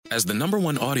As the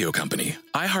 #1 audio company,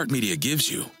 iHeartMedia gives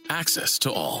you access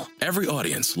to all. Every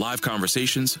audience, live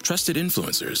conversations, trusted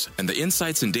influencers, and the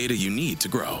insights and data you need to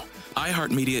grow.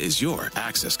 iHeartMedia is your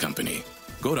access company.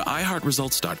 Go to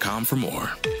iHeartResults.com for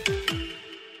more.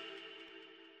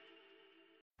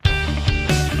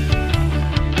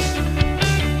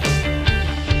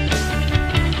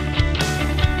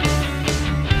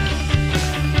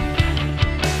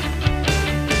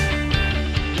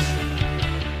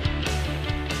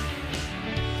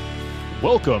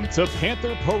 Welcome to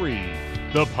Panther Puri,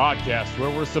 the podcast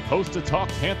where we're supposed to talk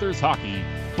Panthers hockey,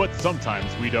 but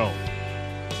sometimes we don't.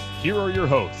 Here are your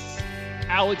hosts,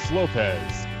 Alex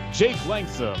Lopez, Jake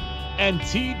Langsam, and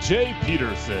TJ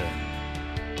Peterson.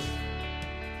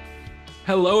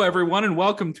 Hello, everyone, and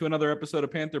welcome to another episode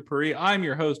of Panther Puri. I'm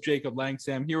your host, Jacob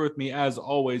Langsam. Here with me, as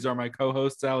always, are my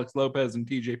co-hosts, Alex Lopez and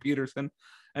TJ Peterson.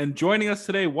 And joining us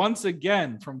today, once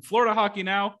again, from Florida Hockey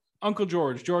Now, Uncle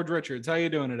George Richards. How you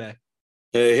doing today?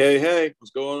 Hey.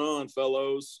 What's going on,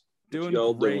 fellows? Doing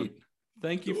great.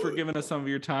 Thank you for giving us some of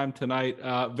your time tonight.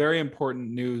 Very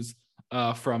important news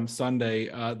from Sunday.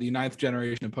 The 9th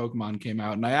generation of Pokemon came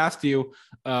out, and I asked you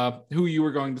who you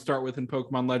were going to start with in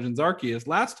Pokemon Legends Arceus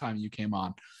last time you came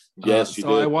on. Yes, you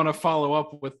so did. I want to follow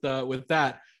up with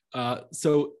that.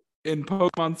 So in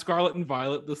Pokemon Scarlet and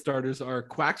Violet, the starters are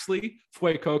Quaxly,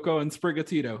 Fuecoco, and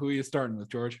Sprigatito. Who are you starting with,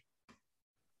 George?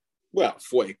 Well,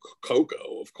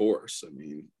 Fuecoco, of course. I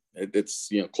mean, it's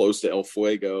close to El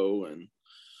Fuego, and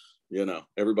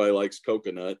everybody likes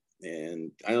coconut.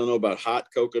 And I don't know about hot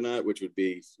coconut, which would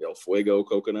be El Fuego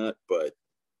coconut, but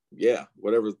yeah,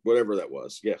 whatever that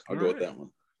was. Yeah, I'll go with that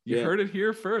one. You heard it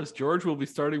here first. George will be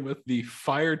starting with the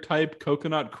fire type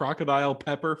coconut crocodile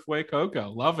pepper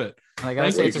Fuecoco. Love it. I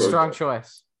gotta say, it's a strong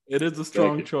choice. It is a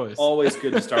strong choice. Always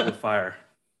good to start with fire.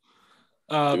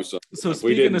 So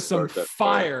speaking of some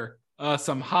fire,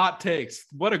 some hot takes.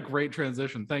 What a great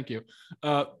transition. Thank you.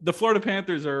 The Florida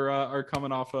Panthers are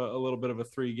coming off a little bit of a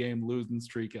 3-game losing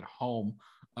streak at home.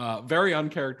 Very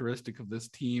uncharacteristic of this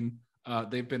team.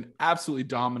 They've been absolutely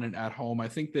dominant at home. I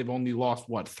think they've only lost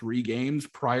 3 games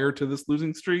prior to this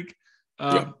losing streak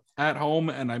at home.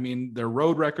 And I mean, their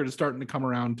road record is starting to come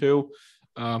around too.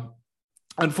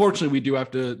 Unfortunately, we do have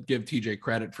to give TJ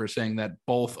credit for saying that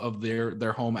both of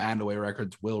their home and away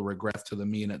records will regress to the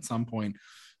mean at some point.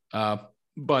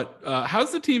 But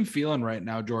how's the team feeling right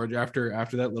now, George, after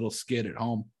that little skid at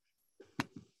home?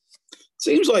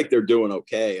 Seems like they're doing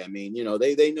okay. I mean,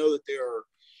 they know that there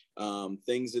are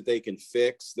things that they can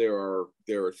fix. There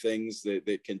are things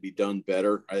that can be done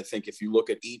better. I think if you look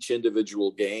at each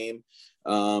individual game,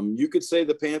 you could say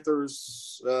the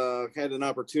Panthers had an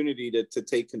opportunity to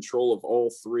take control of all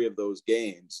 3 of those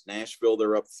games. Nashville,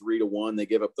 they're up 3-1. They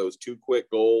give up those 2 quick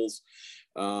goals.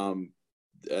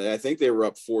 I think they were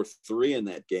up 4-3 in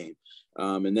that game.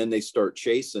 And then they start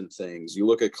chasing things. You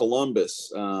look at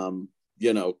Columbus,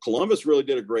 Columbus really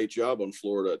did a great job on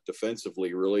Florida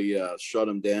defensively, really shut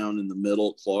them down in the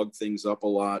middle, clogged things up a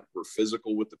lot, were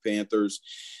physical with the Panthers.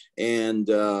 And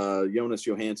Jonas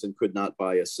Johansson could not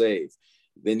buy a save.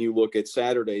 Then you look at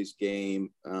Saturday's game,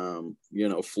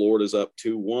 Florida's up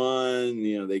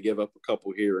 2-1, they give up a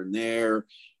couple here and there.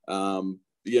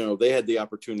 They had the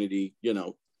opportunity,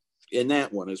 in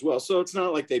that one as well. So it's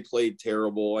not like they played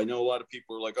terrible. I know a lot of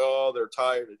people are like, oh, they're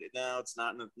tired. No, it's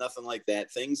nothing like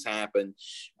that. Things happen.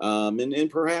 And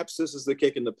perhaps this is the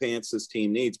kick in the pants this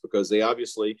team needs, because they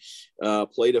obviously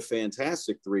played a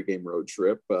fantastic 3-game road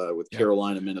trip with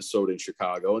Carolina, Minnesota, and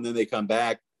Chicago. And then they come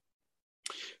back.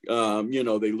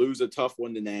 They lose a tough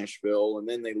one to Nashville, and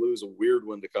then they lose a weird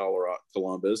one to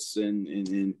Columbus,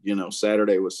 and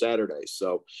Saturday was Saturday.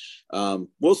 So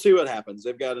we'll see what happens.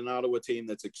 They've got an Ottawa team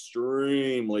that's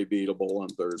extremely beatable on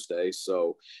Thursday.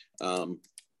 So, I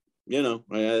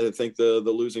think the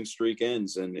losing streak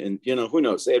ends, and who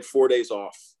knows? They had 4 days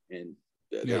off, and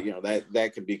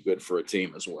that could be good for a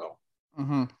team as well.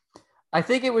 Mm-hmm. I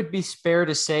think it would be fair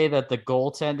to say that the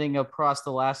goaltending across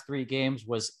the last 3 games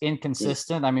was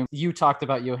inconsistent. I mean, you talked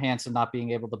about Johansson not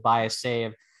being able to buy a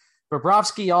save.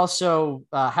 Bobrovsky also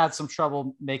had some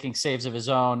trouble making saves of his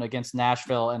own against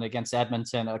Nashville and against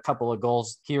Edmonton, a couple of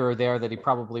goals here or there that he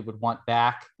probably would want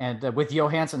back. And with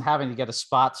Johansson having to get a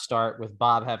spot start, with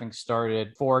Bob having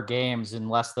started 4 games in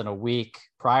less than a week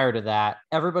prior to that,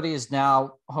 everybody is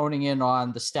now honing in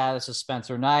on the status of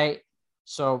Spencer Knight.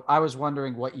 So I was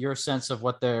wondering what your sense of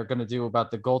what they're going to do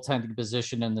about the goaltending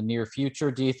position in the near future.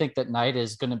 Do you think that Knight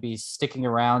is going to be sticking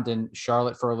around in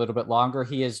Charlotte for a little bit longer?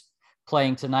 He is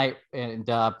playing tonight and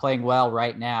playing well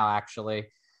right now, actually.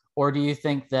 Or do you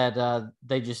think that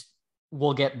they just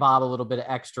will get Bob a little bit of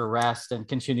extra rest and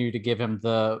continue to give him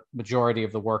the majority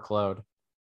of the workload?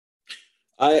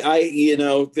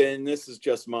 Then this is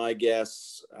just my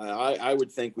guess. I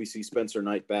would think we see Spencer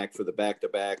Knight back for the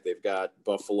back-to-back. They've got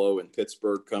Buffalo and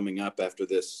Pittsburgh coming up after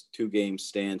this 2-game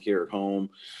stand here at home.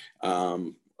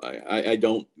 I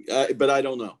don't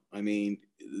know. I mean,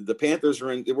 the Panthers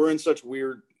we're in such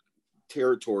weird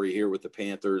territory here with the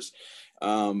Panthers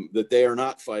that they are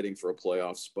not fighting for a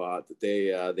playoff spot,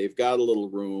 that they've got a little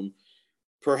room.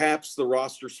 Perhaps the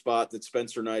roster spot that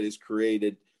Spencer Knight has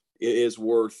created is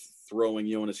worth throwing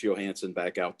Jonas Johansson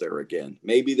back out there again.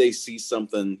 Maybe they see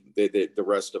something that the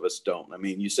rest of us don't. I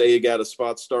mean, you say you got a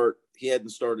spot start. He hadn't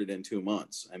started in 2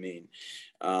 months. I mean,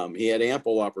 he had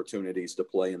ample opportunities to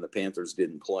play, and the Panthers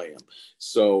didn't play him.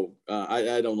 So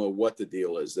I don't know what the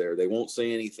deal is there. They won't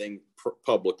say anything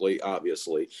publicly,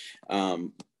 obviously.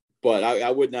 But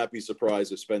I would not be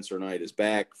surprised if Spencer Knight is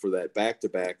back for that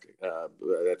back-to-back.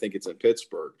 I think it's in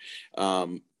Pittsburgh.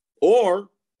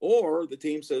 Or the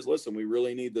team says, listen, we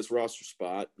really need this roster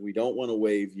spot. We don't want to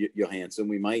waive Johansson.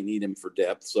 We might need him for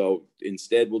depth. So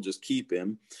instead, we'll just keep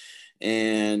him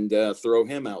and throw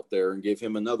him out there and give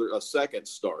him a second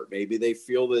start. Maybe they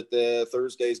feel that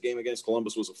Thursday's game against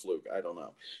Columbus was a fluke. I don't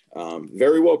know.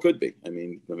 Very well could be. I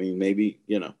mean, maybe,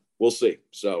 we'll see.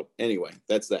 So anyway,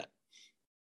 that's that.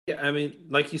 Yeah, I mean,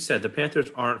 like you said, the Panthers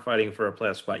aren't fighting for a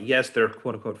playoff spot. Yes, they're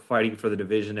quote-unquote fighting for the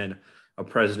division and a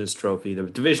President's Trophy. The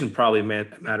division probably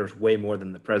matters way more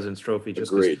than the President's Trophy,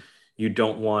 just because you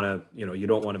don't want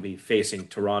to be facing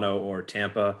Toronto or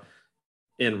Tampa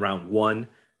in round 1.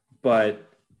 But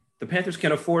the Panthers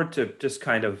can afford to just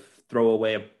kind of throw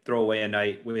away a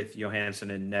night with Johansson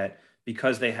and net,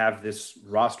 because they have this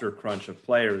roster crunch of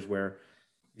players where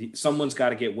someone's got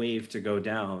to get waived to go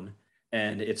down,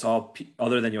 and it's all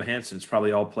other than Johansson. It's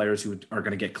probably all players who are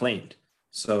going to get claimed.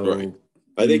 So. Right.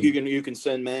 I think you can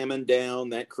send Mammon down.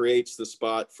 That creates the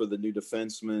spot for the new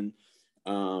defenseman.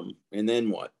 And then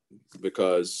what?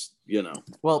 Because,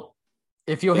 Well,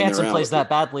 if Johansson plays that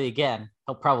badly again,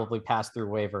 he'll probably pass through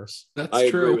waivers. I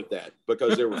agree with that,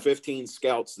 because there were 15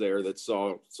 scouts there that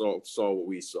saw what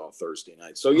we saw Thursday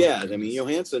night. So, yeah, I mean,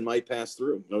 Johansson might pass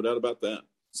through. No doubt about that.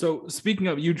 So speaking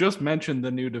of, you just mentioned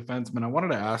the new defenseman. I wanted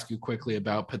to ask you quickly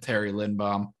about Petteri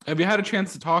Lindbaum. Have you had a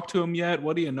chance to talk to him yet?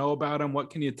 What do you know about him? What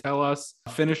can you tell us?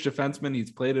 Finnish defenseman. He's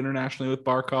played internationally with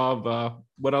Barkov.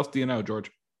 What else do you know,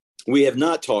 George? We have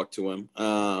not talked to him.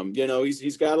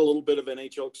 He's got a little bit of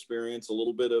NHL experience, a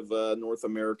little bit of North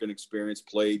American experience,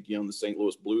 played, in the St.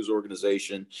 Louis Blues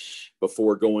organization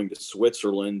before going to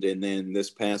Switzerland. And then this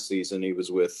past season, he was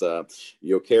with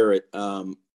Jokerit.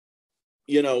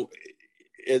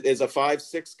 As a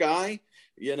 5'6" guy,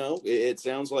 it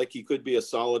sounds like he could be a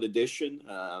solid addition.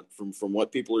 From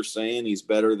what people are saying, he's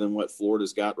better than what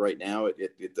Florida's got right now at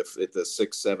the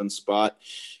 6-7 spot,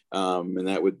 and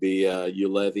that would be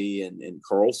Ulevy and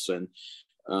Carlson.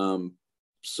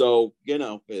 So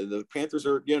the Panthers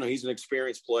are, he's an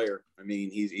experienced player. I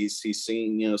mean, he's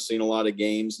seen a lot of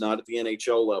games, not at the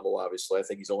NHL level, obviously. I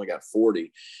think he's only got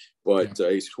 40, but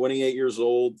he's 28 years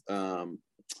old.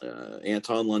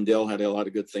 Anton Lundell had a lot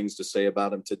of good things to say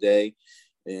about him today,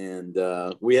 and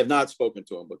we have not spoken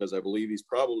to him because I believe he's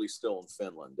probably still in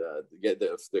Finland.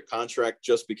 The contract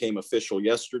just became official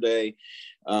yesterday,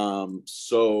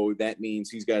 so that means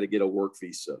he's got to get a work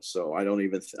visa. So I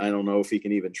don't know if he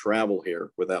can even travel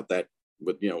here without that.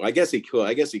 But I guess he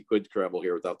could travel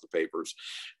here without the papers,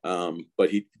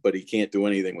 but he can't do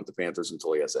anything with the Panthers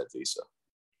until he has that visa.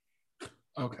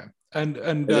 Okay,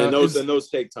 and those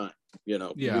take time.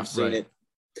 We've seen it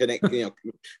connect.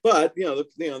 But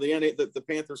the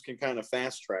Panthers can kind of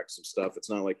fast track some stuff. It's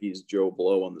not like he's Joe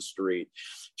Blow on the street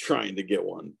trying to get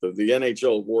one. The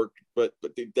NHL worked, but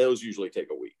those usually take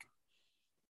a week.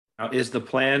 Now, is the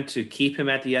plan to keep him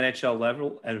at the NHL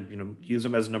level and use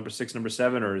him as number 6, number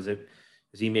 7, or is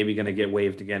he maybe going to get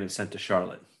waived again and sent to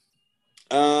Charlotte?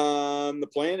 The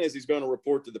plan is he's going to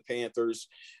report to the Panthers.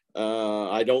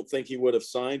 I don't think he would have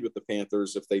signed with the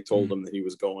Panthers if they told him that he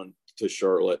was going to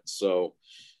Charlotte. So,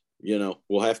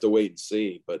 we'll have to wait and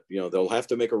see. But, they'll have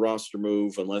to make a roster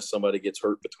move unless somebody gets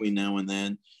hurt between now and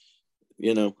then.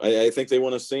 I think they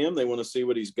want to see him. They want to see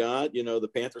what he's got. The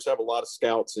Panthers have a lot of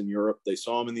scouts in Europe. They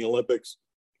saw him in the Olympics.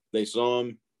 They saw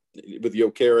him with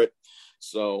Jokerit.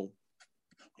 So,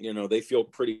 they feel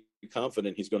pretty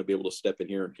confident he's going to be able to step in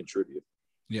here and contribute.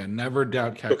 Yeah, never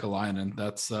doubt Kekalainen.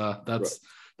 That's right.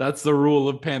 That's the rule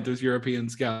of Panthers European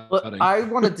scouting. Well, I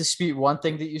want to dispute one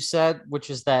thing that you said,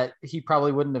 which is that he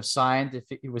probably wouldn't have signed if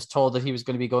he was told that he was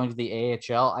going to be going to the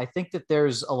AHL. I think that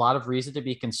there's a lot of reason to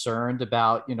be concerned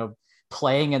about,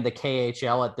 playing in the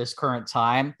KHL at this current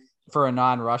time for a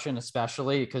non-Russian,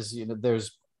 especially because,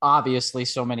 there's obviously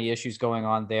so many issues going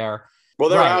on there. Well,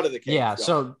 they're out of the cage. Yeah,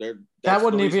 so that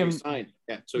wouldn't even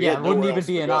it wouldn't even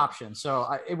be an option. So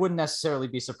it wouldn't necessarily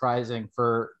be surprising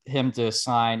for him to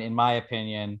sign, in my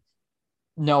opinion,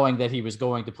 knowing that he was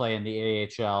going to play in the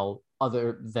AHL,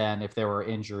 other than if there were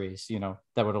injuries,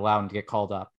 that would allow him to get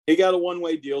called up. He got a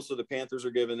one-way deal, so the Panthers are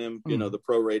giving him, the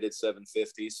prorated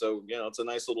 $750. So, it's a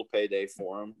nice little payday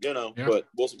for him, but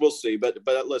we'll see. But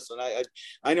listen,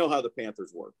 I know how the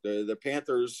Panthers work. The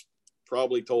Panthers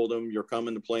probably told him, you're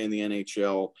coming to play in the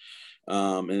NHL.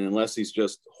 And unless he's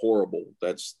just horrible,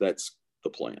 that's the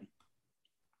plan.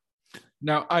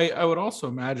 Now, I would also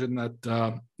imagine that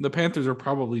the Panthers are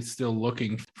probably still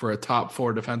looking for a top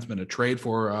 4 defenseman to trade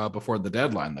for before the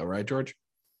deadline, though, right, George?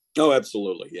 Oh,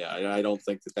 absolutely. Yeah, I don't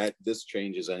think that this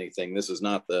changes anything. This is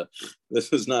not the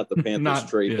Panthers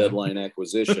trade deadline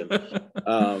acquisition.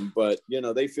 But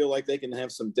they feel like they can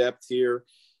have some depth here.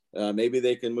 Maybe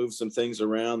they can move some things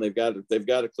around. They've got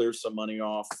to clear some money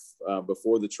off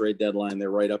before the trade deadline.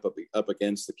 They're right up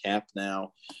against the cap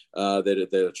now. That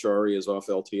Achari is off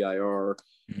LTIR.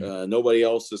 Nobody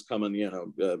else is coming.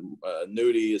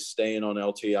 Nudie is staying on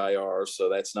LTIR, so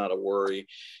that's not a worry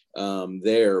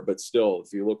there. But still,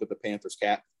 if you look at the Panthers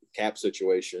cap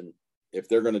situation, if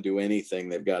they're going to do anything,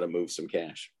 they've got to move some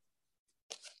cash.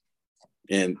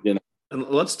 And and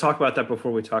let's talk about that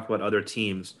before we talk about other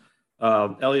teams.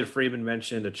 Elliot Friedman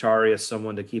mentioned Achari as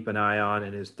someone to keep an eye on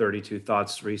in his 32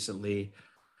 Thoughts recently.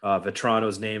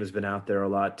 Vetrano's name has been out there a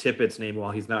lot. Tippett's name,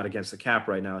 while he's not against the cap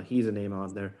right now, he's a name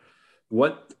on there.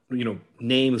 What,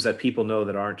 names that people know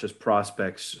that aren't just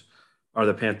prospects are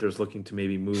the Panthers looking to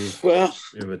maybe move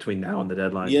between now and the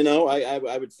deadline?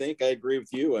 I would think I agree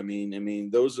with you. I mean,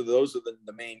 those are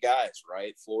the main guys,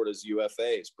 right? Florida's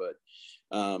UFAs, but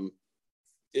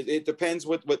it depends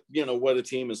what a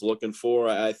team is looking for.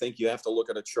 I think you have to look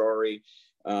at Achari.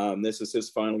 This is his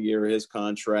final year of his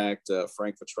contract.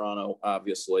 Frank Vetrano,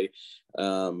 obviously.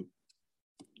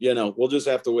 We'll just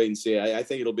have to wait and see. I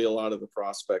think it'll be a lot of the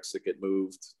prospects that get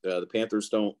moved. The Panthers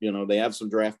don't, they have some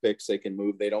draft picks they can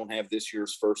move. They don't have this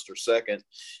year's first or second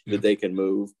that they can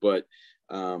move. But,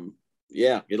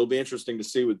 it'll be interesting to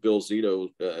see what Bill Zito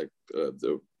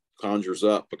conjures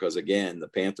up, because, again, the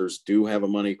Panthers do have a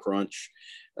money crunch,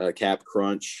 cap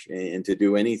crunch, and to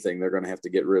do anything, they're going to have to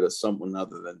get rid of someone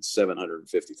other than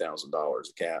 $750,000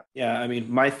 of cap. Yeah, I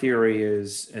mean, my theory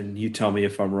is, and you tell me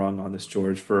if I'm wrong on this,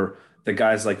 George, for the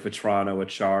guys like Vetrano,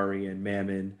 Achari, and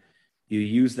Mammon, you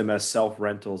use them as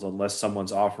self-rentals unless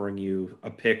someone's offering you a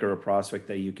pick or a prospect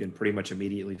that you can pretty much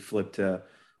immediately flip to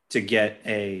get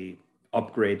a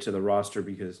upgrade to the roster,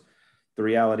 because the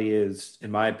reality is,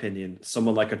 in my opinion,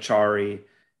 someone like Achari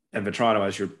and Vetrano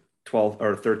as your 12th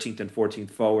or 13th and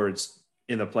 14th forwards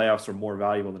in the playoffs are more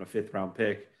valuable than a 5th round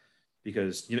pick,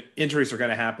 because injuries are going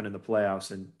to happen in the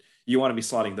playoffs, and you want to be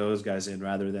slotting those guys in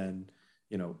rather than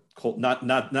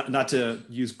not to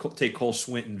take Cole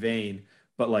Swint in vain,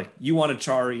 but like you want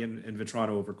Achari and Vetrano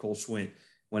over Cole Swint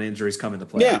when injuries come in the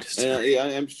playoffs.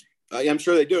 Yeah, I'm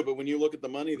sure they do, but when you look at the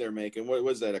money they're making, what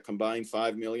was that, a combined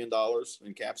 $5 million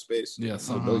in cap space? Yeah,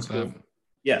 something like that.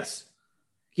 Yes.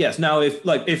 Now, if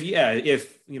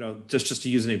just to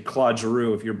use a Claude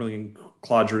Giroux, if you're bringing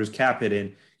Claude Giroux's cap hit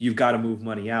in, you've got to move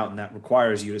money out, and that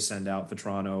requires you to send out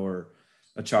Vetrano or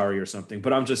Achari or something.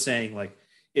 But I'm just saying, like,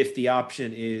 if the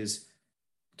option is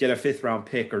get a 5th round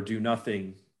pick or do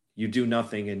nothing, you do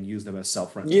nothing and use them as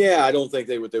self-rental. Yeah, I don't think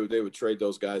they would trade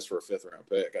those guys for a 5th round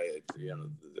pick.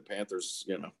 The Panthers,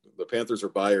 the Panthers are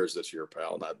buyers this year,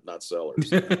 pal, not sellers.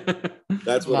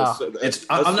 That's what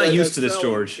I'm not used to this,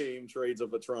 George. Team trades a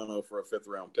Vetrano for a 5th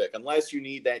round pick unless you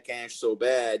need that cash so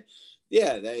bad.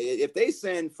 Yeah, if they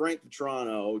send Frank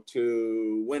Vetrano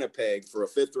to Winnipeg for a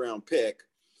 5th round pick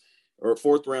or a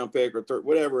 4th round pick or third,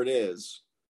 whatever it is,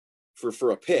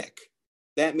 for a pick,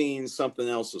 that means something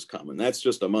else is coming. That's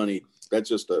just a money. That's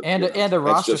just a a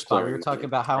roster spot. We were talking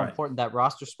about how important that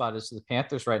roster spot is to the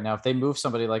Panthers right now. If they move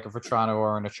somebody like a Vetrano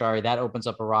or an Achari, that opens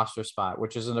up a roster spot,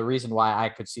 which is the reason why I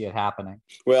could see it happening.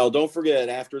 Well, don't forget,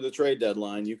 after the trade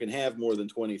deadline, you can have more than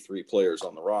 23 players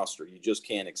on the roster. You just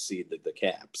can't exceed the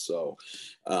cap. So,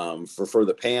 for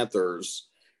the Panthers,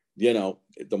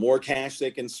 the more cash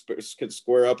they can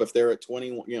square up, if they're at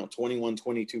 21,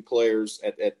 22 players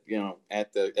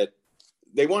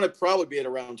they want to probably be at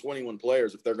around 21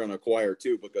 players if they're going to acquire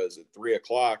 2, because at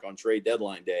 3:00 on trade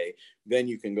deadline day, then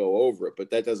you can go over it. But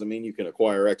that doesn't mean you can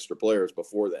acquire extra players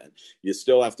before then. You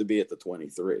still have to be at the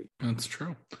 23. That's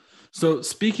true. So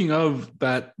speaking of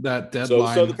that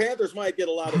deadline, so the Panthers might get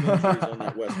a lot of injuries on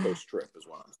that West Coast trip as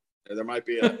well. There might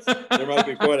be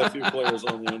quite a few players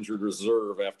on the injured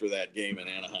reserve after that game in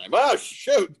Anaheim. Oh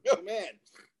shoot! Oh man!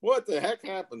 What the heck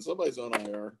happened? Somebody's on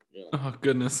IR. Yeah. Oh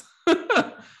goodness.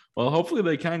 Well, hopefully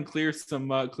they can clear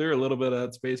a little bit of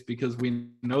that space, because we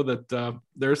know that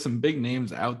there are some big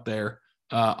names out there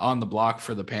on the block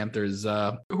for the Panthers.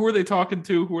 Who are they talking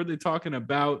to? Who are they talking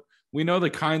about? We know the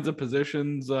kinds of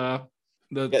positions that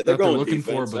they're looking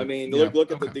defense. For. But, I mean,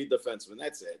 look at the defenseman.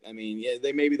 That's it. I mean, yeah,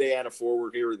 they add a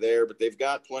forward here or there, but they've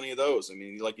got plenty of those. I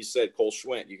mean, like you said, Cole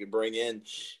Schwindt. You can bring in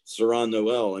Saron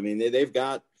Noel. I mean, they've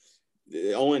got.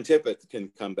 Owen Tippett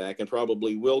can come back and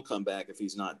probably will come back if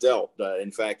he's not dealt. In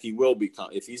fact, he will become.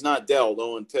 If he's not dealt,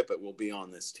 Owen Tippett will be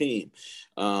on this team.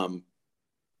 So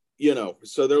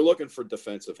they're looking for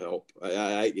defensive help.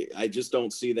 I just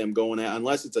don't see them going out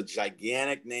unless it's a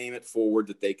gigantic name at forward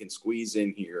that they can squeeze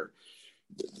in here.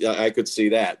 I could see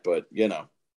that, but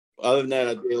other than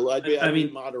that, I'd be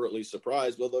moderately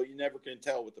surprised, although you never can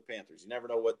tell with the Panthers. You never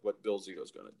know what Bill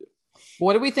Zito's going to do.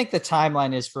 What do we think the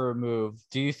timeline is for a move?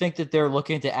 Do you think that they're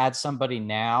looking to add somebody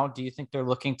now? Do you think they're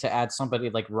looking to add somebody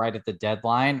like right at the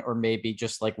deadline, or maybe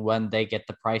just like when they get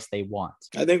the price they want?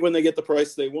 I think when they get the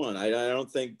price they want. I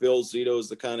don't think Bill Zito is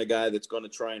the kind of guy that's going to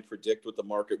try and predict what the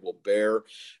market will bear.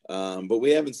 But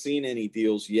we haven't seen any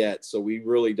deals yet, so we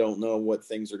really don't know what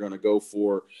things are going to go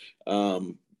for.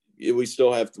 We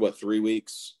still have 3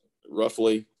 weeks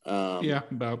roughly.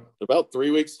 About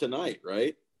 3 weeks tonight,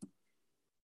 right?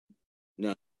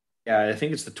 No. Yeah, I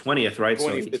think it's the 20th, right? So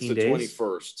it's the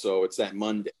 21st. So it's that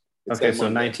Monday. So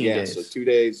 19 days. So 2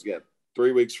 days. Yeah,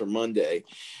 3 weeks from Monday.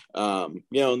 And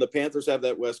the Panthers have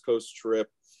that West Coast trip.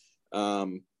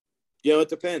 It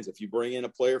depends. If you bring in a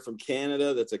player from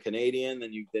Canada that's a Canadian,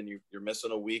 then you're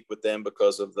missing a week with them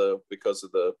because of the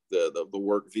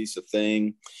work visa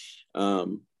thing.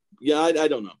 I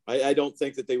don't know. I don't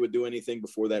think that they would do anything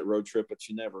before that road trip, but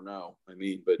you never know. I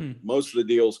mean, but most of the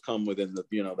deals come within the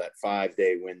that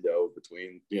 5-day window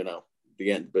between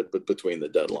the end, but between the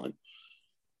deadline.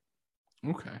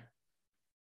 Okay.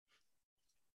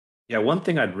 Yeah, one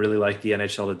thing I'd really like the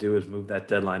NHL to do is move that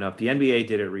deadline up. The NBA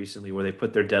did it recently, where they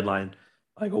put their deadline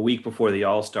like a week before the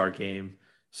All-Star game.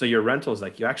 So your rentals,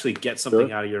 like you actually get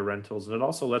something out of your rentals, and it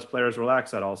also lets players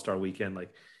relax that All-Star weekend.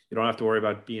 Like, you don't have to worry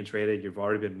about being traded. You've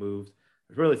already been moved.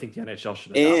 I really think the NHL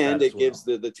should adopt that. And it gives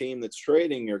the team that's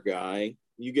trading your guy,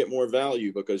 you get more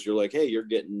value, because you're like, hey, you're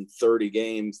getting 30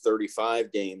 games,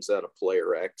 35 games out of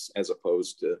player X, as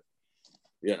opposed to,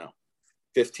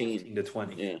 15 to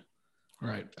 20. Yeah.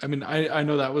 Right. I mean, I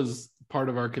know that was part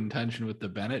of our contention with the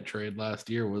Bennett trade last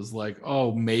year, was like,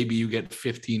 oh, maybe you get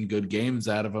 15 good games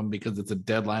out of him because it's a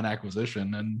deadline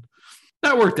acquisition. And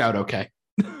that worked out okay.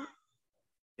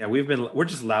 Yeah, we're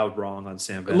just loud wrong on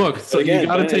Sam Bennett. Look, so again, you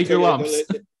got to take your lumps.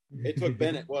 It took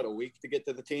Bennett a week to get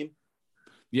to the team?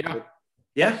 Yeah.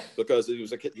 Because he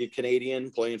was a Canadian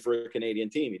playing for a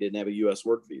Canadian team. He didn't have a U.S.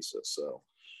 work visa. So,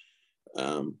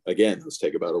 again, let's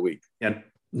take about a week. Yeah,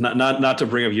 not to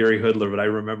bring up Yuri Hoodler, but I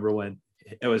remember when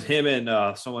it was him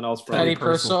and someone else from Teddy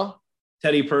Purcell.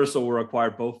 Teddy Purcell were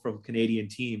acquired both from Canadian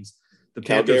teams. The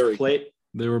Panthers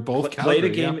They were both played a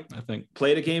game. I think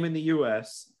played a game in the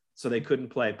U.S. so they couldn't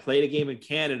play. Played a game in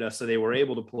Canada so they were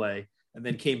able to play, and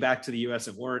then came back to the U.S.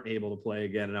 and weren't able to play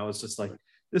again. And I was just like,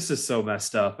 this is so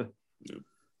messed up.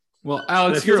 Well,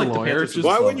 Alex, you're a lawyer.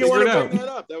 Why wouldn't you want to bring that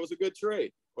up? That was a good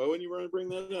trade. Why wouldn't you want to bring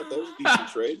that up? That was a decent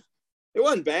trade. It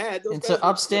wasn't bad. It's an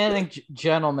upstanding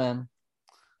gentleman.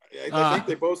 I think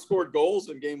they both scored goals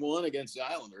in game one against the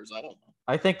Islanders. I don't know.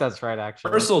 I think that's right,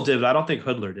 actually. Purcell did. I don't think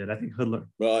Hoodler did. I think Hoodler.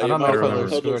 Well, I don't know if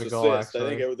Hoodler scored a goal,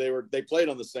 actually. I think they played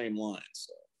on the same line.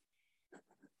 So.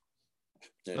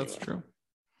 Anyway. That's true.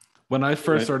 When I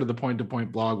first started the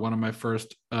point-to-point blog, one of my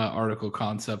first article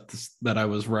concepts that I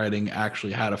was writing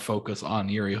actually had a focus on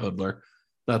Yuri Hoodler.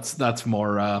 That's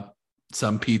more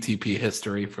some PTP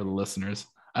history for the listeners.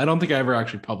 I don't think I ever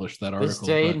actually published that article. This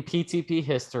day in PTP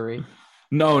history.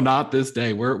 No, not this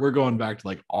day. We're going back to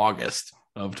like August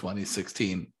of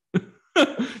 2016.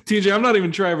 TJ, I'm not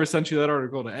even sure I ever sent you that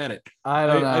article to edit. I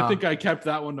don't know. I think I kept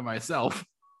that one to myself.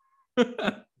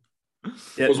 It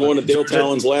was one of Dale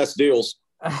Talon's last deals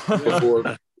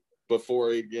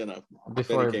before he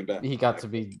came back. He got to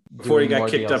be before he got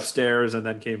kicked upstairs and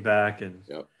then came back and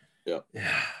yeah.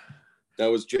 That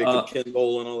was Jacob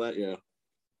Kindle and all that. Yeah.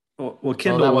 Well,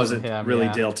 Kindle wasn't really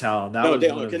Dale Talon.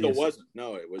 Kindle wasn't.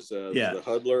 No, it was the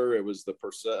Hudler. It was the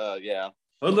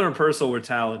Hudler and Purcell were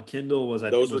Talon. Kindle was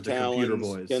those were the computer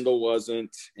boys. Kindle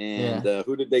wasn't. And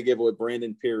who did they give away?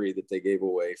 Brandon Peary that they gave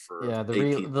away for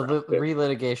the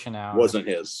relitigation hour wasn't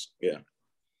his. Yeah.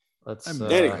 Let's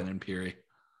Brandon Peary.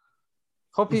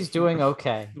 Hope he's doing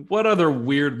okay. What other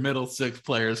weird middle six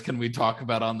players can we talk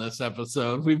about on this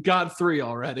episode? We've got 3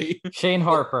 already. Shane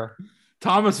Harper.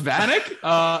 Thomas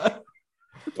Vanek?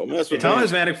 Thomas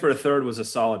Vanek for a third was a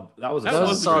solid. That was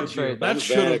a solid trade. That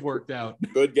should have worked out.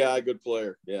 Good guy, good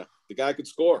player. Yeah, the guy could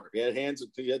score. He had hands.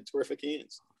 He had terrific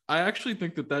hands. I actually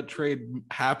think that trade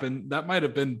happened. That might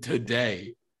have been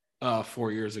today,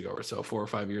 4 years ago or so, 4 or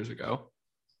 5 years ago.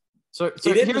 So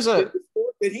did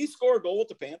he score a goal with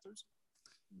the Panthers?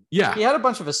 Yeah, he had a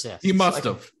bunch of assists. He must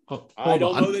have. I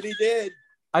don't know that he did.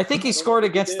 I think he scored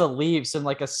against the Leafs in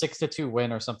like a 6-2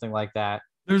 win or something like that.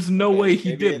 There's no way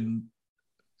he didn't.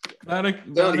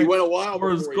 Vanek he went a while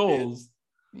for his goals.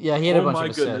 Yeah, he had a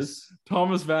bunch of assists.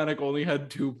 Thomas Vanek only had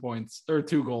 2 points or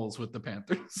 2 goals with the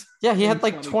Panthers. Yeah, he had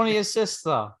like 20 assists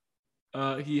though.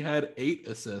 He had 8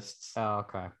 assists. Oh,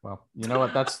 okay. Well, you know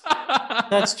what?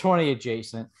 That's 20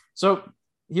 adjacent. So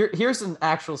here's an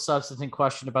actual substantive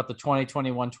question about the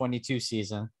 2021-22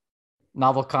 season.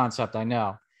 Novel concept, I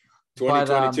know.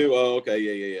 2022. Oh, okay.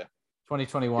 Yeah.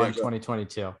 2021,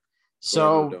 2022.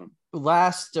 So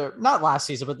not last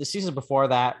season, but the season before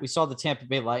that, we saw the Tampa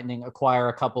Bay Lightning acquire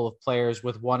a couple of players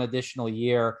with 1 additional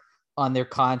year on their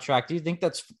contract. Do you think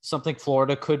that's something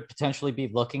Florida could potentially be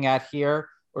looking at here?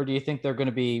 Or do you think they're going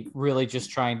to be really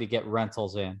just trying to get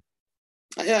rentals in?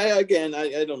 I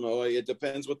don't know. It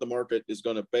depends what the market is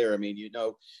going to bear. I mean,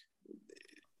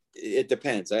 it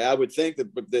depends. I would think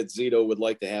that Zito would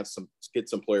like to get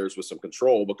some players with some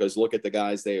control, because look at the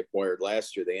guys they acquired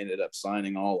last year. They ended up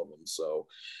signing all of them. So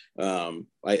I'm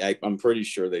pretty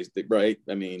sure they right.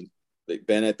 I mean,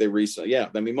 Bennett, they recently, yeah.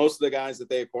 I mean, most of the guys that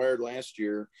they acquired last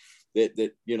year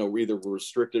that either were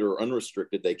restricted or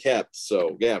unrestricted, they kept.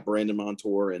 So yeah, Brandon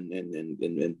Montour and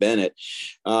Bennett.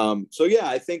 So yeah,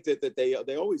 I think that they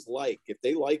always if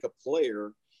they like a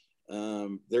player,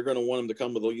 they're going to want them to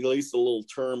come with at least a little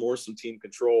term or some team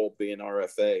control, being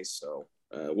RFA. So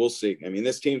we'll see. I mean,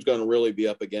 this team's going to really be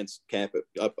up against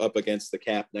the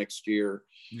cap next year.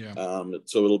 Yeah.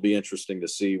 So it'll be interesting to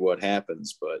see what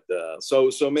happens. But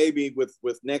so maybe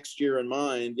with next year in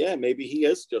mind, yeah, maybe he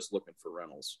is just looking for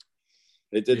rentals.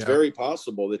 It's very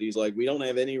possible that he's like, we don't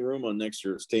have any room on next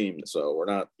year's team, so we're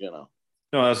not, No,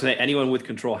 I was saying anyone with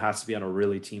control has to be on a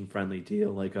really team-friendly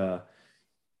deal, like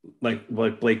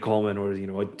Blake Coleman, or a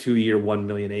 2-year $1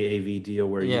 million AAV deal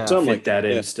where you can fit that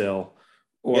in still.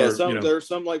 Or there's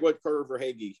some like what Carter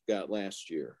Verhaeghe got last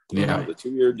year. The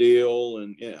 2-year deal,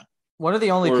 and one of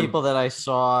the only people that I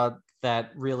saw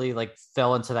that really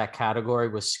fell into that category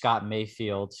was Scott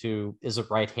Mayfield, who is a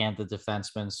right-handed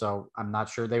defenseman. So I'm not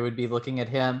sure they would be looking at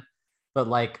him, but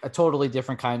a totally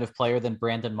different kind of player than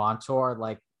Brandon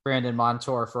Montour. Brandon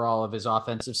Montour, for all of his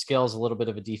offensive skills, a little bit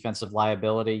of a defensive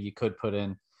liability. You could put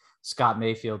in Scott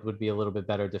Mayfield, would be a little bit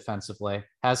better defensively.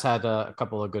 Has had a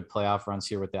couple of good playoff runs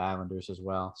here with the Islanders as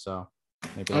well. So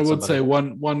maybe I would say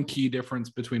one key difference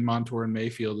between Montour and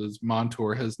Mayfield is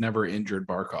Montour has never injured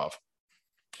Barkov.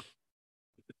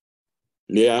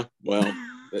 Yeah, well,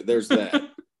 there's that.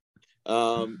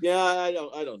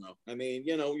 I don't know. I mean,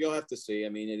 you'll have to see. I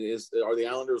mean, are the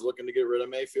Islanders looking to get rid of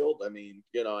Mayfield? I mean,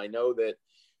 I know that,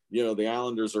 the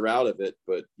Islanders are out of it,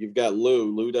 but you've got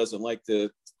Lou. Lou doesn't like to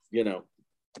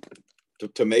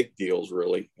make deals,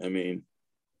 really. I mean,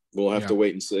 we'll have to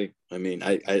wait and see. I mean,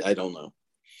 I don't know.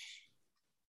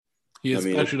 He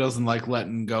especially doesn't like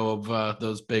letting go of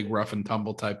those big rough and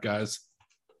tumble type guys.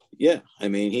 Yeah, I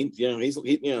mean, he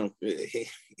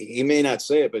may not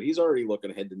say it, but he's already looking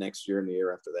ahead to next year and the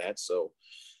year after that. So,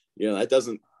 that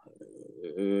doesn't.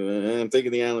 I'm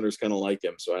thinking the Islanders kind of like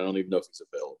him, so I don't even know if he's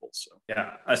available. So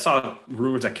yeah, I saw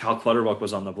rumors that Cal Clutterbuck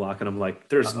was on the block, and I'm like,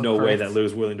 there's no way that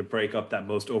Lou's willing to break up that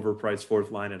most overpriced fourth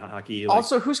line in hockey.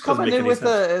 Also, who's coming through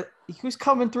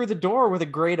the door with a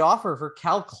great offer for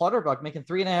Cal Clutterbuck, making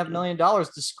 $3.5 million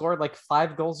to score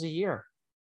 5 goals a year?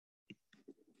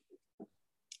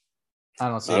 I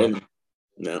don't see it.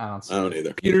 No, I don't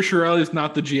either. Peter Chiarelli is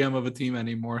not the GM of a team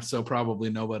anymore, so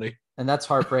probably nobody. And that's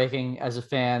heartbreaking as a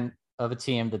fan of a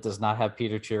team that does not have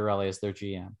Peter Chiarelli as their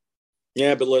GM.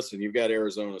 Yeah, but listen, you've got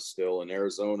Arizona still, and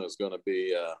Arizona is going to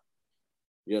be,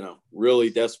 really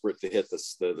desperate to hit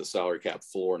the salary cap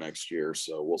floor next year.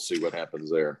 So we'll see what happens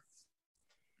there.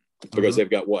 Because they've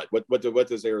got what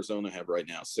does Arizona have right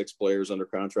now? 6 players under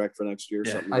contract for next year?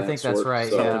 Yeah, something I think that's right.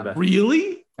 So, yeah.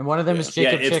 Really? And one of them is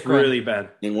Jacob Chychrun. It's really bad.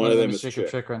 And one of them is Jacob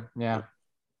Chychrun. Yeah.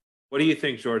 What do you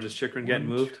think, George? Is Chychrun getting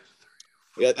moved?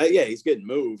 Yeah, he's getting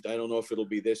moved. I don't know if it'll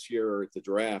be this year or at the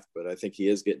draft, but I think he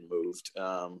is getting moved.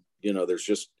 There's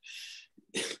just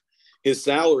his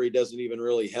salary doesn't even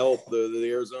really help the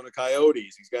Arizona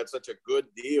Coyotes. He's got such a good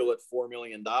deal at $4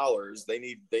 million. They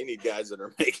need guys that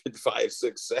are making 5,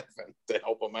 6, 7 to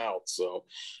help them out. So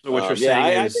what you're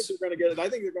saying I think they're going to get. I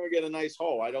think they're going to get a nice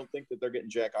haul. I don't think that they're getting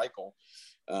Jack Eichel.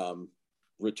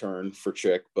 return for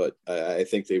Chick, but I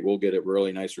think they will get a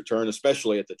really nice return,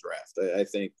 especially at the draft. I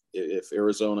think if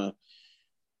Arizona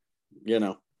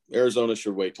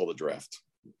should wait till the draft.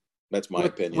 That's my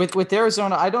opinion. With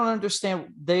Arizona, I don't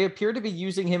understand. They appear to be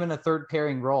using him in a third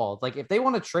pairing role. Like if they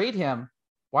want to trade him,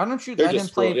 why don't you let him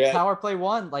play power play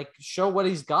one? Like show what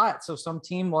he's got, so some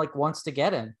team like wants to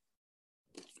get him.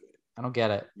 I don't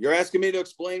get it. You're asking me to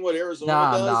explain what Arizona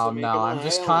does? No. I'm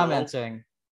just commenting.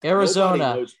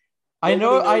 Arizona. I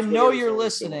know you're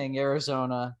listening,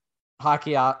 Arizona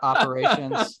hockey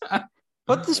operations.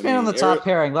 Put this man on the top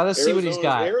pairing. Let us see what he's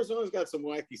got. Arizona's got some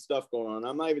wacky stuff going on.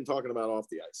 I'm not even talking about off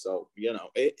the ice. So,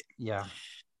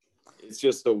 it's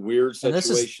just a weird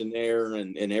situation there,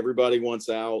 and everybody wants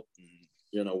out.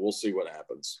 And, we'll see what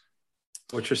happens.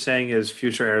 What you're saying is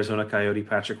future Arizona Coyote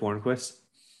Patrick Hornquist?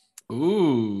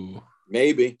 Ooh.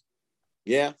 Maybe.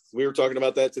 Yeah, we were talking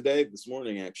about that this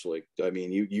morning, actually. I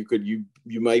mean, you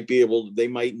might be able, they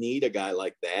might need a guy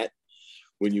like that.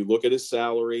 When you look at his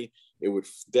salary, it would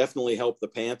definitely help the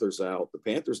Panthers out. The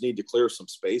Panthers need to clear some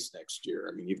space next year.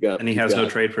 I mean, and he has no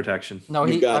trade protection. No,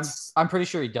 I'm pretty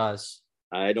sure he does.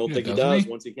 I don't think he does.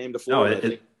 Once he came to Florida, I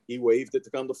think he waived it to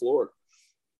come to Florida.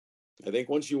 I think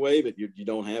once you waive it, you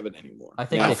don't have it anymore. I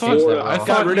think I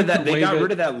got rid of that. They got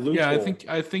rid of that loophole. Yeah,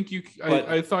 I think you.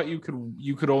 I thought you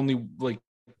could only like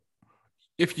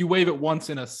if you waive it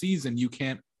once in a season, you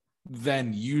can't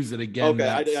then use it again.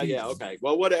 Okay, okay.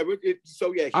 Well, whatever.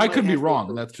 I could be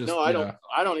wrong. That's just I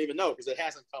don't even know because it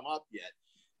hasn't come up yet.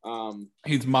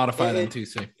 He's modified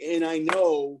NTC, and I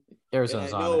know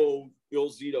Arizona's on it. Bill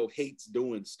Zito hates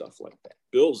doing stuff like that.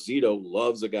 Bill Zito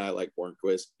loves a guy like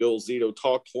Hornquist. Bill Zito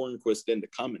talked Hornquist into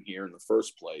coming here in the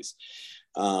first place.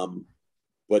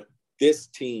 But this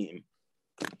team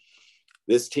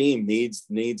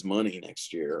needs money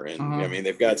next year. And I mean,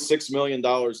 they've got $6 million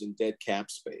in dead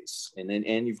cap space.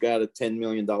 And you've got a $10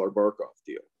 million Barkov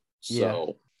deal.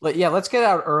 So let's get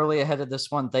out early ahead of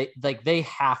this one. They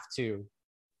have to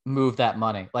move that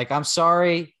money. Like, I'm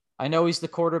sorry. I know he's the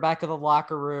quarterback of the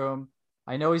locker room.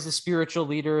 I know he's the spiritual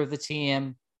leader of the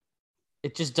team.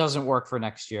 It just doesn't work for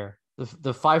next year.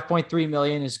 The $5.3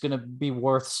 million is going to be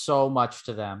worth so much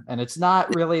to them. And it's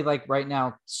not really like right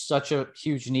now, such a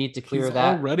huge need to clear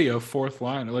that. Already a fourth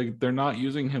line. Like they're not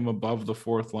using him above the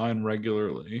fourth line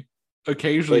regularly.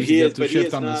 Occasionally he gets a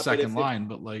shift on the second line,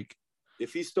 but like,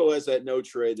 if he still has that no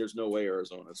trade, there's no way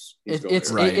Arizona's.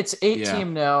 It's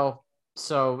 8-team no.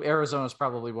 So Arizona's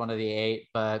probably one of the 8,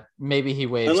 but maybe he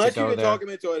waves unless to go you can there. talk him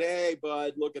into it. Hey,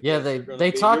 bud, look at this.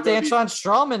 They talked Anton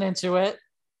Strawman into it.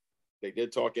 They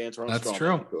did talk Anton Strawman. That's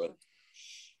true. Into it.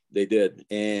 They did,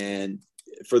 and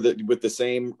with the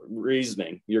same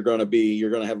reasoning, you're going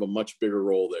to have a much bigger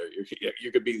role there.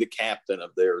 You could be the captain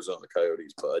of the Arizona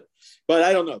Coyotes, bud. But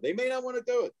I don't know. They may not want to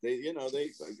do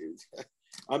it.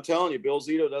 I'm telling you, Bill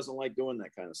Zito doesn't like doing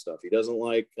that kind of stuff. He doesn't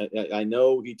like. I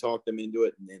know he talked them into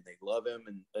it, and they love him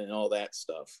and all that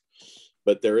stuff.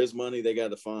 But there is money they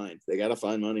got to find. They got to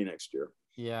find money next year.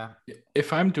 Yeah.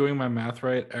 If I'm doing my math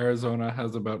right, Arizona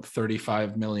has about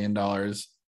 $35 million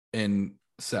in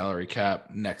salary cap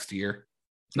next year.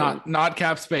 Not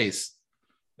cap space.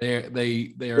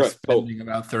 They are spending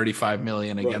about $35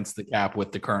 million against the cap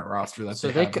with the current roster. That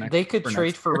so they could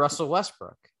trade for Russell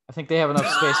Westbrook. I think they have enough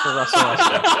space for Russell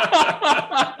Westbrook.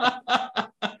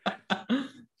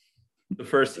 The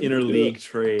first interleague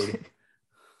trade.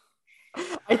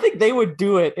 I think they would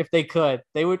do it if they could.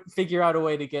 They would figure out a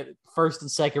way to get first and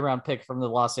second round pick from the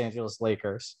Los Angeles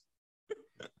Lakers.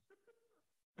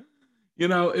 It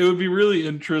would be really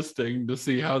interesting to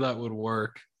see how that would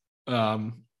work.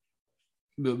 The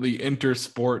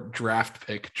intersport draft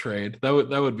pick trade. That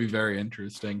would be very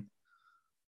interesting.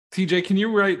 TJ, can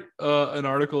you write an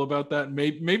article about that?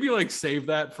 Maybe like save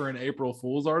that for an April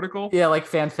Fool's article. Yeah, like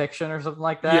fan fiction or something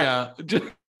like that. Yeah,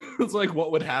 it's like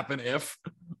what would happen if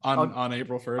on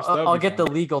April 1st. I'll get the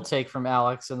legal take from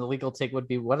Alex, and the legal take would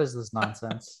be, what is this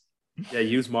nonsense? Yeah,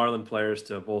 use Marlin players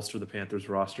to bolster the Panthers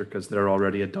roster because they're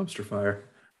already a dumpster fire.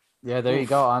 Yeah, there you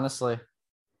go, honestly.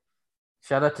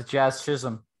 Shout out to Jazz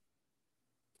Chisholm.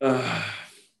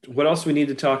 What else we need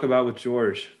to talk about with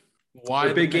George? Why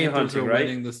the big game Panthers hunting, are right?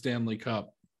 winning the Stanley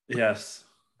Cup. Yes.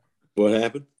 What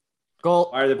happened?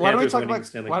 Why don't we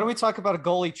talk about a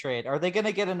goalie trade? Are they going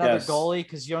to get another goalie?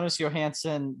 Because Jonas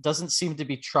Johansson doesn't seem to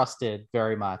be trusted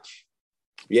very much.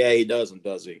 Yeah, he doesn't,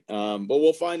 does he? But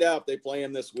we'll find out if they play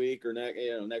him this week or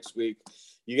next week.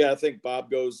 You got to think Bob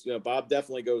goes. Bob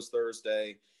definitely goes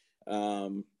Thursday,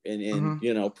 and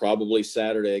probably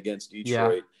Saturday against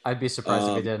Detroit. Yeah, I'd be surprised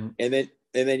if he didn't.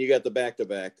 And then you got the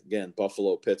back-to-back again,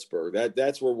 Buffalo, Pittsburgh.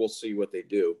 That's where we'll see what they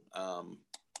do.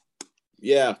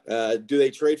 Yeah. Do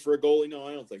they trade for a goalie? No,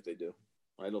 I don't think they do.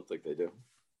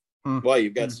 Well,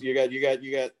 you got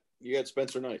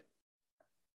Spencer Knight.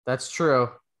 That's true.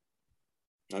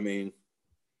 I mean,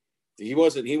 he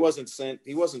wasn't sent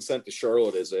to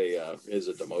Charlotte as a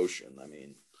demotion. I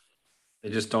mean, they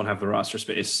just don't have the roster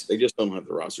space.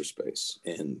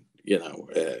 And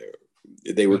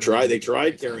they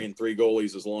tried carrying 3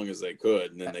 goalies as long as they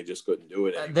could, and then they just couldn't do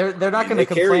it anymore. They're not going to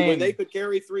complain. When they could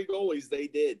carry 3 goalies, they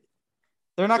did.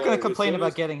 They're not going to complain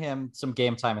about getting him some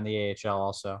game time in the AHL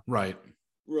also. Right.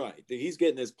 He's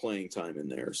getting his playing time in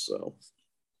there, so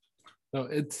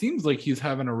it seems like he's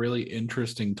having a really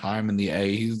interesting time in the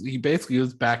A. He basically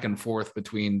is back and forth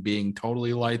between being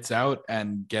totally lights out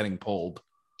and getting pulled.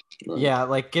 Right. Yeah,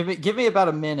 like give me about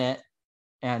a minute,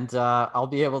 and I'll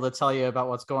be able to tell you about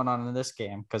what's going on in this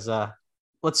game. Because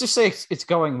let's just say it's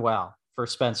going well for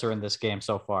Spencer in this game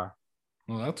so far.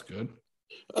 Well, that's good.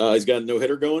 He's got a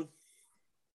no-hitter going?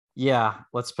 Yeah,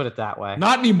 let's put it that way.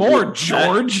 Not anymore,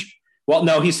 George. Well,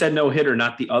 no, he said no-hitter,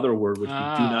 not the other word, which we do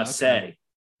not say.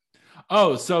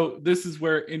 Oh, so this is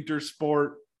where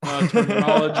intersport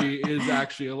terminology is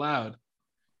actually allowed.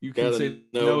 You can say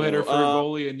no-hitter for a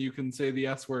goalie, and you can say the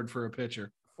S word for a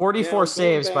pitcher. 44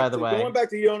 saves, by the way. Going back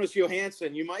to Jonas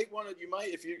Johansson,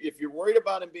 if you're worried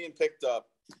about him being picked up,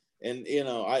 and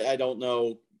I don't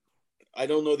know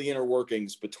the inner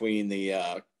workings between the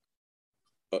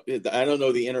I don't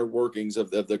know the inner workings of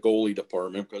the goalie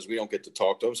department because we don't get to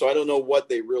talk to them, so I don't know what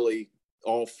they really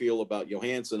all feel about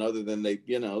Johansson other than they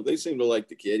seem to like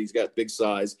the kid. He's got big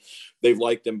size. They've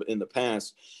liked him in the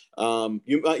past.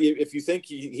 If you think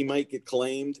he might get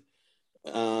claimed,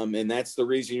 and that's the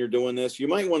reason you're doing this, you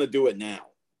might want to do it now,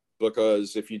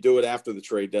 because if you do it after the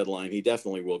trade deadline, he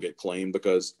definitely will get claimed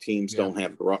because teams don't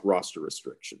have roster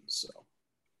restrictions. So,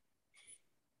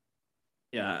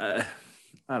 yeah,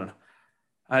 I don't know.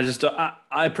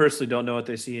 I personally don't know what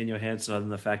they see in Johansson other than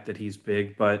the fact that he's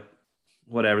big, but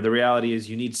whatever. The reality is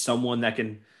you need someone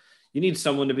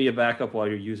to be a backup while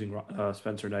you're using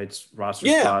Spencer Knight's roster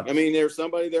spots. I mean, there's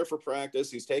somebody there for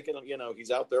practice. He's taking, he's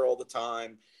out there all the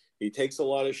time. He takes a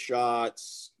lot of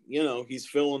shots. He's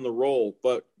filling the role.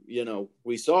 But,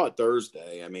 we saw it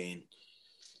Thursday. I mean,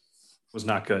 it was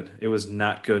not good. It was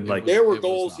not good. There were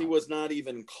goals he was not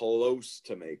even close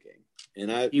to making.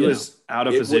 And he was out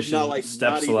of position,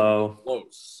 step slow.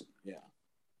 Close. Yeah.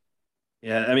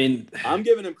 Yeah, I mean, I'm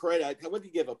giving him credit. What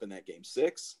did he give up in that game?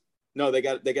 6? No, they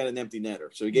got an empty netter.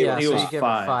 So he gave up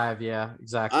 5. Yeah,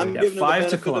 exactly. I'm giving him the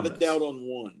benefit of the doubt on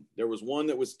 1. There was one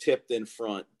that was tipped in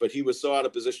front, but he was so out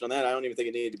of position on that, I don't even think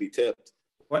it needed to be tipped.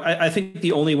 Well, I think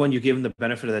the only one you give him the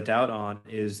benefit of the doubt on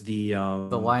is the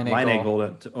line goal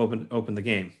to open the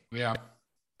game. Yeah.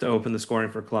 To open the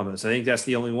scoring for Columbus. I think that's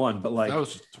the only one. But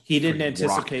he didn't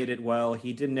anticipate it well.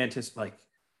 He didn't anticipate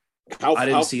I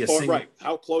didn't see a single. Right.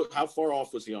 How far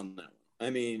off was he on that one? I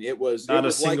mean, it was not a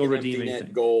like single an redeeming empty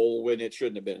net goal when it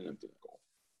shouldn't have been an empty net goal.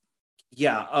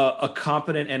 Yeah, a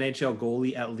competent NHL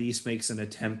goalie at least makes an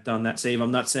attempt on that save.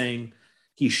 I'm not saying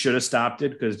he should have stopped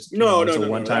it because it's a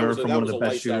one-timer from one of the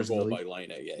best shooters in the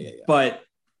league. Yeah. But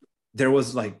there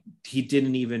was he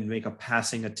didn't even make a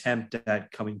passing attempt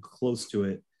at coming close to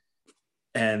it,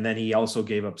 and then he also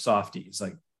gave up softies.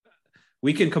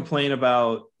 We can complain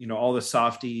about all the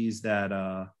softies that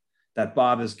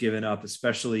Bob has given up,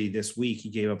 especially this week. He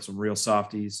gave up some real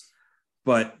softies,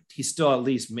 but he still at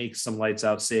least makes some lights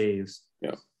out saves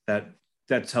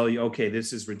that tell you, okay,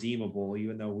 this is redeemable.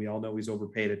 Even though we all know he's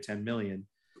overpaid at $10 million,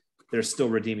 there's still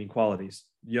redeeming qualities.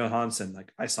 Johansson,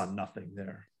 I saw nothing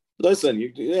there. Listen,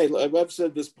 I've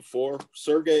said this before.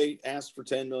 Sergei asked for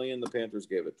 $10 million. The Panthers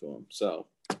gave it to him. So,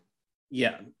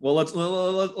 yeah. Well,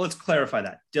 let's clarify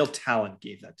that. Dale Talent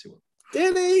gave that to him.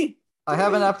 Did he? I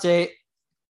have an update.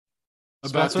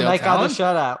 About Spencer Knight got the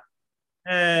shutout.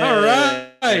 All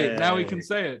right. Now we can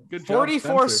say it. Good job.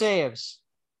 44 saves.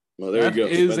 Well, there you go.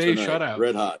 Is a shutout.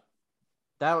 Red hot.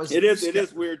 That was. It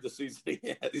is weird the season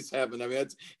he's having. I mean,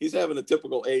 he's having a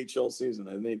typical AHL season,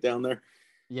 isn't he, down there?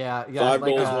 Yeah. 5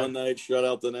 goals one night,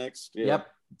 shutout the next. Yeah. Yep.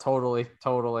 Totally.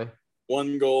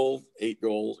 1 goal, 8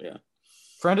 goals. Yeah.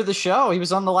 Friend of the show. He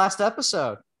was on the last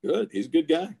episode. Good. He's a good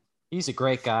guy. He's a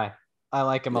great guy. I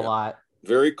like him a lot.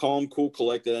 Very calm, cool,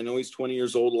 collected. I know he's 20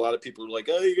 years old. A lot of people are like,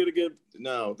 "Oh, you got to get."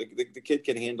 No, the kid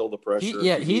can handle the pressure.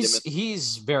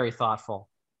 He's very thoughtful.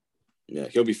 Yeah,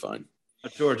 he'll be fine.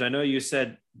 George, I know you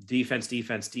said defense,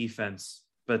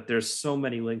 but there's so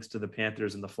many links to the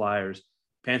Panthers and the Flyers.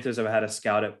 Panthers have had a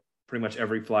scout at pretty much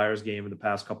every Flyers game in the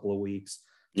past couple of weeks.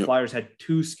 Yep. Flyers had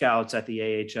 2 scouts at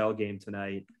the AHL game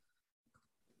tonight.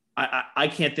 I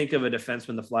can't think of a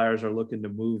defenseman the Flyers are looking to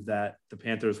move that the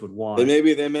Panthers would want. And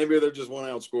maybe they're just want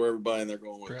to outscore everybody and they're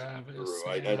going with Travis.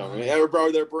 I don't know.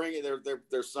 Bro, they're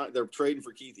trading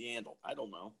for Keith Yandle. I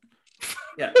don't know.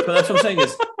 Yeah, but that's what I'm saying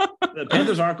is the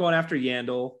Panthers aren't going after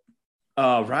Yandle.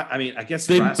 I mean, I guess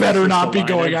they better not be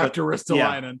going after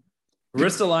Ristolainen. Yeah.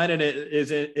 Ristolainen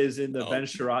is in the Ben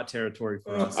Sherratt territory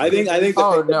for us. I think.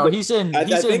 Oh no, he's in. I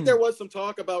think there was some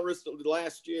talk about Ristolainen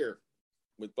last year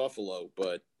with Buffalo,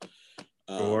 but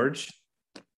George,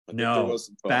 no,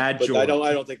 bad but George. I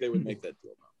don't think they would make that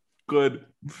deal. Good.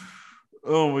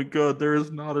 Oh my God, there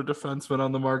is not a defenseman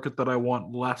on the market that I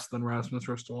want less than Rasmus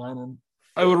Ristolainen.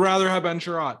 I would rather have Ben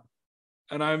Sherratt.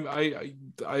 And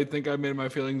I think I made my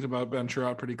feelings about Ben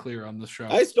Sherratt pretty clear on this show.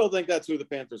 I still think that's who the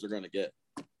Panthers are going to get.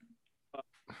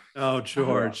 Oh,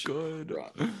 George. Good.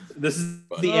 This is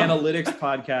the analytics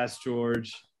podcast,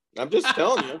 George. I'm just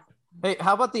telling you. Hey,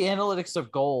 how about the analytics of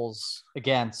goals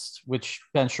against, which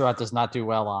Ben Sherratt does not do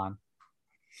well on?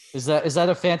 Is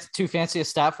that too fancy a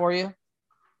stat for you?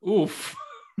 Oof.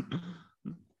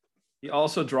 He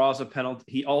also draws a penalty.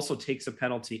 He also takes a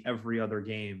penalty every other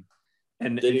game.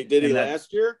 And did he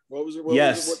last year? What was it?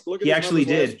 Yes, he actually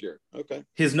did. Okay.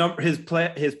 His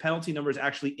penalty numbers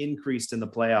actually increased in the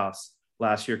playoffs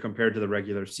last year compared to the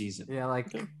regular season. Yeah, like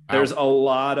there's a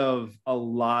lot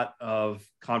of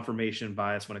confirmation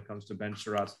bias when it comes to Ben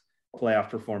Sherratt's playoff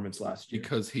performance last year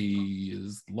because he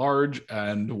is large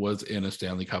and was in a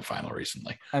Stanley Cup final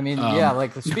recently. I mean,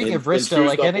 like speaking of Risto,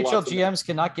 like NHL GMs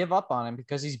cannot give up on him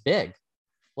because he's big.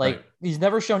 Like he's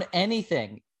never shown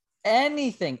anything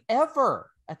ever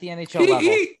at the NHL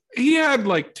level. He had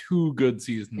like 2 good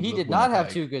seasons. He did not have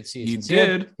 2 good seasons. He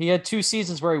did. He had 2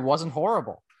 seasons where he wasn't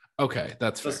horrible. Okay,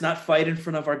 that's let's not fight in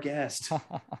front of our guest.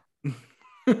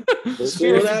 We'll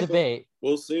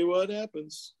see what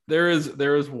happens. There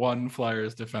is one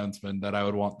Flyers defenseman that I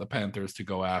would want the Panthers to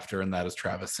go after, and that is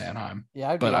Travis Sanheim.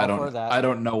 Yeah, I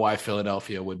don't know why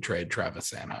Philadelphia would trade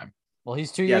Travis Sanheim. Well,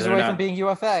 he's 2 years away from being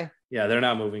UFA. Yeah, they're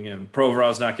not moving him.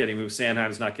 Provorov's not getting moved.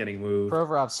 Sanheim's not getting moved.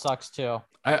 Provorov sucks too.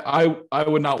 I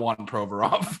would not want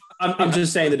Provorov. I'm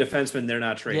just saying the defenseman they're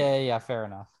not trading. Yeah, fair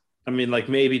enough. I mean, like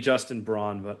maybe Justin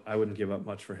Braun, but I wouldn't give up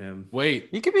much for him. Wait,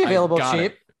 he could be available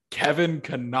cheap. Kevin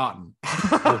Connauton.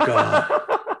 Oh God.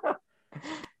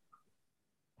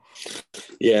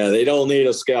 Yeah, they don't need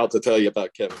a scout to tell you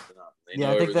about Kevin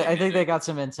Connauton. I think they got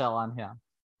some intel on him.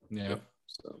 Yeah.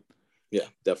 So, yeah,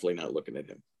 definitely not looking at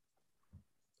him.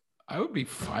 I would be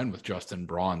fine with Justin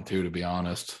Braun too, to be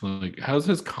honest. Like, how's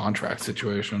his contract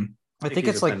situation? I think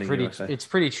it's like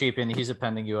pretty cheap, and he's a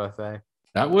pending UFA.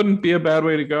 That wouldn't be a bad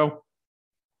way to go.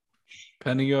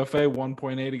 Pending UFA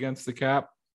 1.8 against the cap.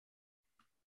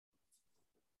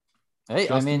 Hey,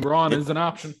 Justin Braun is an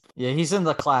option. Yeah, he's in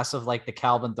the class of like the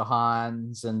Calvin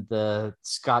DeHaans and the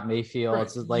Scott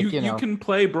Mayfields. Right. Like you can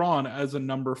play Braun as a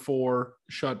number 4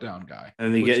 shutdown guy.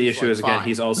 And the issue is again,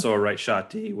 he's also a right shot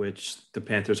D, which the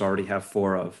Panthers already have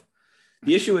 4 of.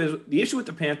 The issue with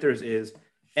the Panthers is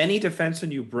any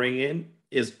defenseman you bring in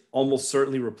is almost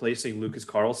certainly replacing Lucas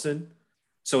Carlson.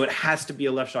 So it has to be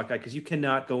a left shot guy because you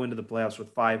cannot go into the playoffs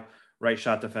with 5 right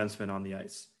shot defensemen on the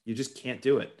ice. You just can't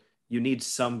do it. You need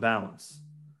some balance.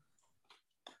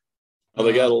 Oh,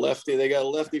 they got a lefty. They got a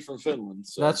lefty from Finland.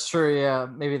 So. That's true. Yeah,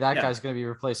 maybe that guy's going to be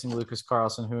replacing Lucas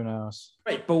Carlson. Who knows?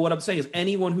 Right, but what I'm saying is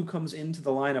anyone who comes into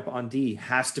the lineup on D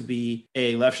has to be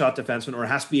a left shot defenseman, or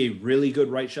has to be a really good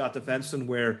right shot defenseman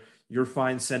where you're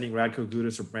fine sending Radko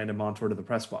Gudas or Brandon Montour to the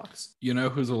press box. You know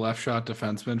who's a left shot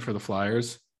defenseman for the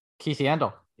Flyers? Keith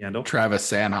Yandle.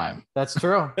 Travis Sanheim. That's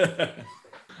true.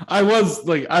 I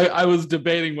was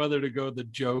debating whether to go the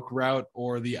joke route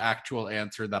or the actual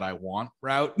answer that I want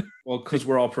route. Well, because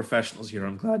we're all professionals here.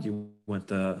 I'm glad you went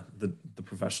the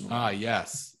professional. Ah,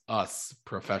 yes. Us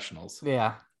professionals.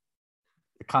 Yeah.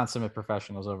 The consummate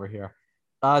professionals over here.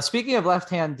 Speaking of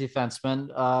left-hand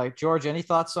defensemen, George, any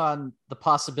thoughts on the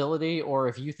possibility, or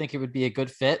if you think it would be a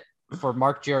good fit for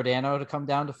Mark Giordano to come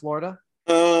down to Florida?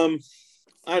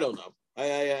 I don't know.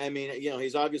 I mean,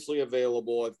 he's obviously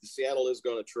available. If Seattle is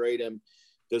going to trade him,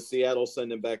 does Seattle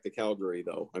send him back to Calgary,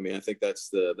 though? I mean, I think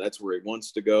that's where he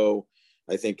wants to go.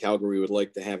 I think Calgary would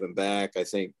like to have him back. I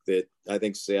think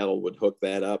Seattle would hook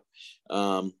that up.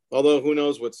 Although who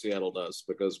knows what Seattle does,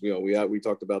 because we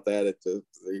talked about that at the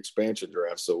expansion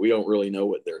draft, so we don't really know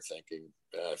what they're thinking.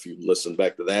 If you listen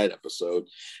back to that episode.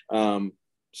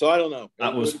 So I don't know.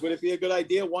 Would it be a good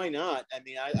idea? Why not? I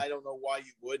mean, I don't know why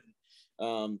you wouldn't.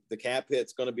 The cap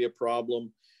hit's going to be a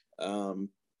problem.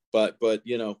 But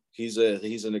he's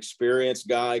an experienced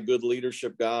guy, good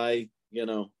leadership guy.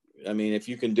 I mean, if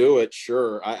you can do it,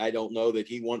 sure. I don't know that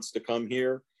he wants to come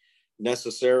here.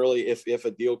 necessarily if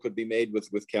a deal could be made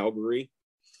with Calgary.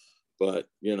 But,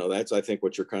 that's, I think,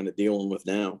 what you're kind of dealing with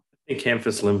now. I think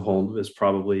Hampus Lindholm is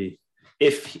probably,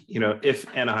 if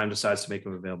Anaheim decides to make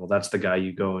him available, that's the guy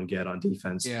you go and get on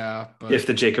defense. Yeah. But if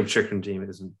the Jacob Chychrun team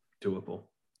isn't doable.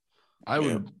 I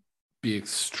would be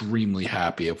extremely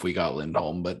happy if we got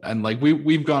Lindholm,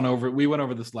 we went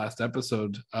over this last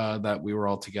episode that we were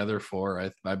all together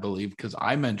for, I believe, because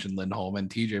I mentioned Lindholm and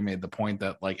TJ made the point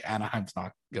that Anaheim's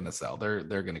not going to sell. They're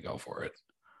going to go for it.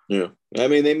 Yeah. I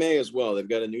mean, they may as well. They've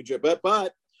got a new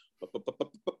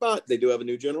but they do have a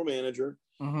new general manager.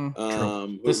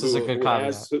 Mm-hmm. This is a good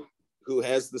caveat. Who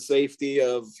has the safety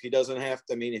of, he doesn't have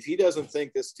to, if he doesn't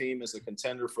think this team is a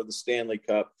contender for the Stanley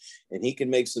Cup and he can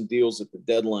make some deals at the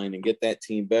deadline and get that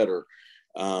team better.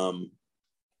 What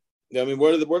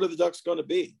are the Ducks going to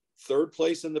be? Third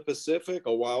place in the Pacific,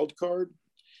 a wild card?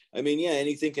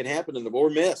 Anything can happen in the, or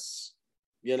miss,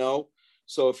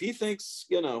 So if he thinks,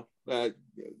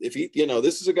 if he,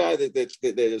 this is a guy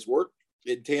that has worked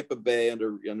in Tampa Bay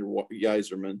under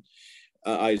Yzerman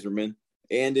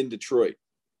and in Detroit.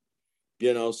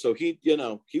 So he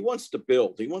wants to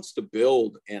build. He wants to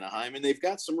build Anaheim, and they've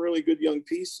got some really good young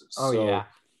pieces. Yeah,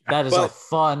 that is a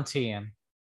fun team.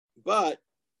 But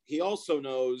he also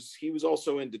knows he was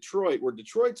also in Detroit, where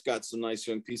Detroit's got some nice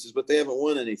young pieces, but they haven't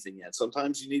won anything yet.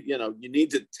 Sometimes you need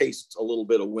to taste a little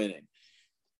bit of winning.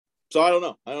 So I don't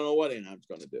know. I don't know what Anaheim's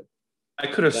going to do. I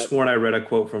could have sworn I read a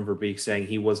quote from Verbeek saying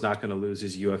he was not going to lose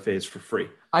his UFAs for free.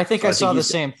 I think I saw the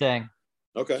same thing.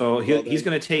 Okay. So he's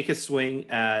going to take a swing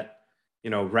at,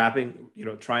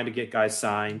 trying to get guys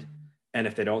signed. And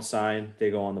if they don't sign, they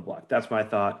go on the block. That's my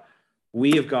thought.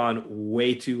 We have gone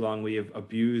way too long. We have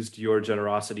abused your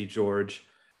generosity, George.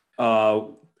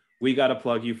 We got to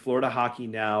plug you. Florida Hockey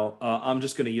Now. I'm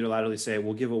just going to unilaterally say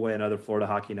we'll give away another Florida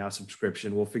Hockey Now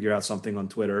subscription. We'll figure out something on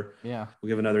Twitter. Yeah. We'll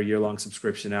give another year-long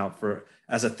subscription out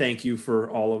as a thank you for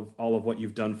all of what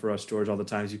you've done for us, George, all the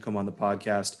times you come on the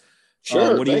podcast.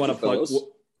 Sure. What do you want to plug?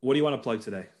 What do you want to plug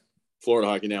today?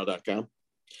 FloridaHockeyNow.com.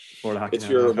 It's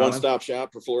your one-stop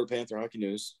shop for Florida Panther hockey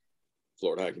news.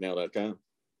 FloridaHockeyNow.com.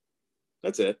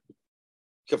 That's it.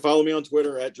 You can follow me on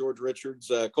Twitter at George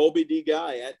Richards. Colby D.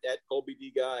 Guy at Colby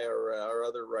D. Guy, our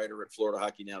other writer at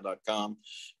FloridaHockeyNow.com.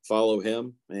 Follow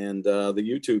him and the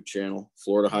YouTube channel,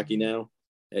 Florida Hockey Now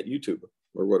at YouTube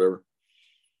or whatever.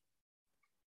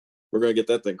 We're going to get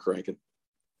that thing cranking.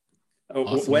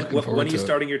 Awesome. When are you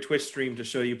starting your Twitch stream to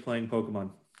show you playing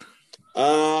Pokemon?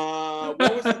 What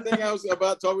was the thing I was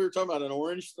about to talk? We were talking about an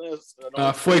orange thing.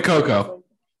 Fuecoco.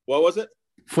 What was it?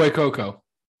 Fuecoco,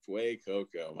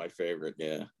 my favorite.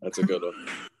 Yeah, that's a good one.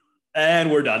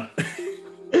 And we're done.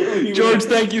 George,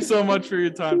 thank you so much for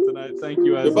your time tonight. Thank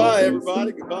you. Goodbye,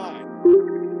 everybody. Goodbye.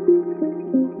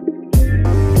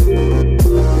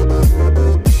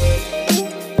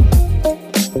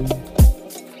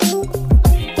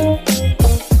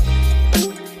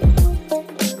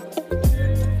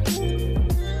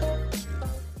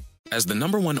 As the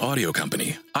 #1 audio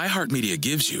company, iHeartMedia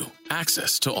gives you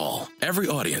access to all. Every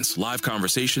audience, live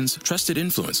conversations, trusted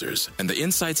influencers, and the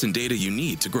insights and data you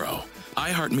need to grow.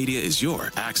 iHeartMedia is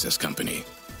your access company.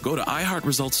 Go to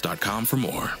iHeartResults.com for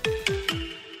more.